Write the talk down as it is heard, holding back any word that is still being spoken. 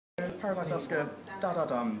Paradise Oskar, Da Da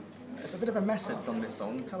Dum. There's a bit of a message on this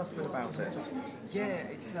song. Tell us a bit about it. Yeah,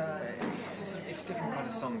 it's a different kind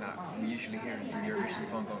of song that we usually hear in Eurovision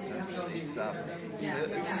Song Contest. It's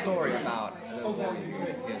a story about a little boy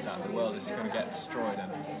who hears that the world is going to get destroyed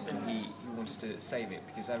and he wants to save it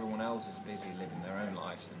because everyone else is busy living their own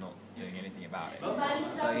lives and not doing anything about it.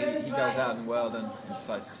 So he goes out in the world and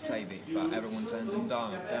decides to save it, but everyone turns him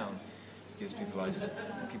down because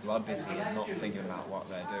people are busy and not thinking about what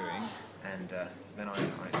they're doing. And then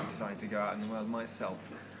I decided to go out in the world myself.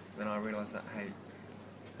 Then I realised that, hey,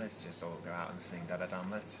 let's just all go out and sing Da Da Dum.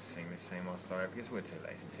 Let's just sing this same old story because we're too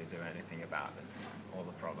lazy to do anything about this, all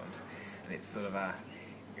the problems. And it's sort of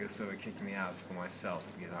it was sort of kicking me out for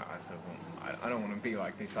myself because I don't want to be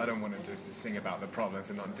like this. I don't want to just sing about the problems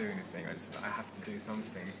and not do anything. I have to do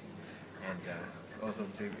something. And it's also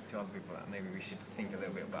to other people that maybe we should think a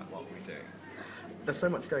little bit about what we do. There's so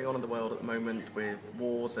much going on in the world at the moment with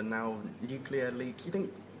wars and now nuclear leaks. You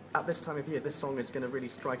think at this time of year this song is going to really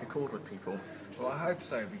strike a chord with people? Well, I hope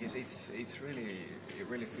so because it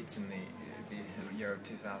really fits in the year of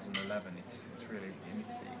 2011. It's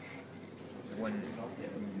when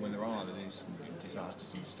there are these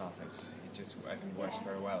disasters and stuff. I think works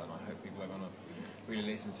very well, and I hope people are going to really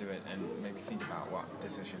listen to it and maybe think about what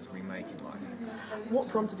decisions we make in life. What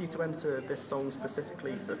prompted you to enter this song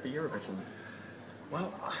specifically for Eurovision?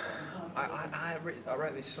 Well, I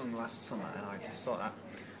wrote this song last summer, and I just thought that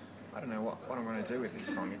I don't know what I'm going to do with this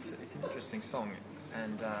song. It's an interesting song,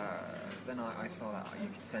 and then I saw that you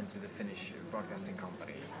could send to the Finnish broadcasting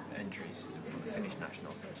company entries from the Finnish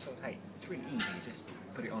nationals. So I thought, hey, it's really easy. Just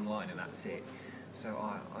put it online, and that's it. So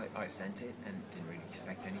I sent it and didn't really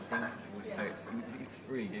expect anything. It's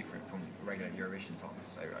really different from regular Eurovision songs.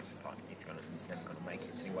 So I just thought it's never gonna make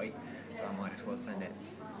it anyway. So I might as well send it.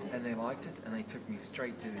 And then they liked it and they took me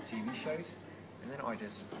straight to the TV shows. And then I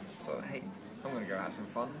just thought, hey, I'm gonna go have some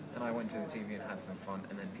fun. And I went to the TV and had some fun.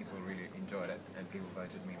 And then people really enjoyed it and people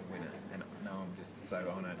voted me the winner. And now I'm just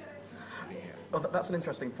so honoured to be here. Well, that's an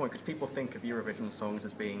interesting point because people think of Eurovision songs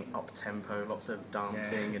as being up-tempo, lots of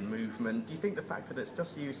dancing and movement. Do you think the fact that it's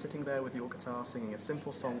just you sitting there with your guitar singing a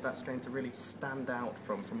simple song, that's going to really stand out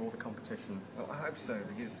from all the competition? Well, I hope so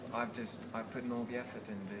because I've put in all the effort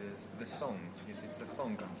in the song because it's a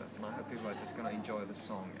song contest and I hope people are just going to enjoy the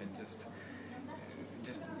song and just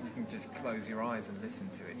you can just close your eyes and listen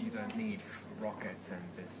to it. You don't need rockets and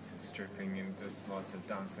just stripping and just lots of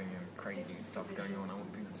dancing and crazy stuff going on. I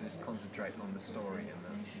want people to just concentrate on the story and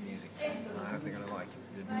the music. And I hope they're going to like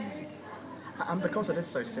the music. And because it is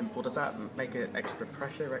so simple, does that make it extra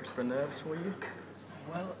pressure, extra nerves for you?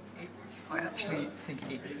 Well, I actually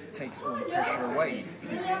think it takes all the pressure away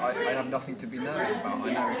because I have nothing to be nervous about.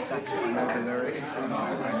 I know exactly, I know the lyrics, and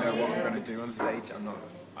I know what I'm going to do on stage.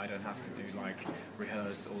 I don't have to do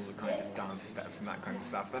rehearse all the kinds of dance steps and that kind of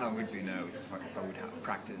stuff. Then I would be nervous if I would have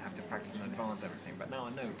to practice in advance everything. But now I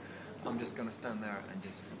know I'm just going to stand there and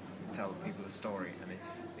just tell people a story, and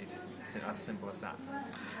it's as simple as that.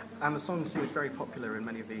 And the song seems very popular in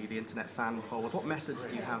many of the internet fan polls. What message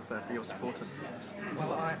do you have for your supporters?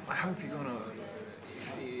 Well, I hope you're going to,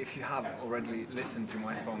 if you have already listened to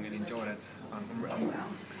my song and enjoyed it, I'm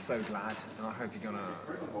so glad, and I hope you're going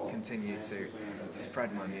to continue to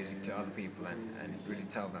spread my music to other people and really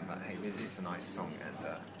tell them that, hey, this is a nice song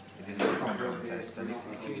and this is a song contest, and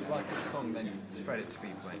if you like this song, then spread it to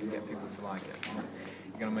people and get people to like it.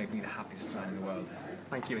 You're going to make me the happiest man in the world.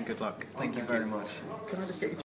 Thank you and good luck. Thank you very much. Can I just get you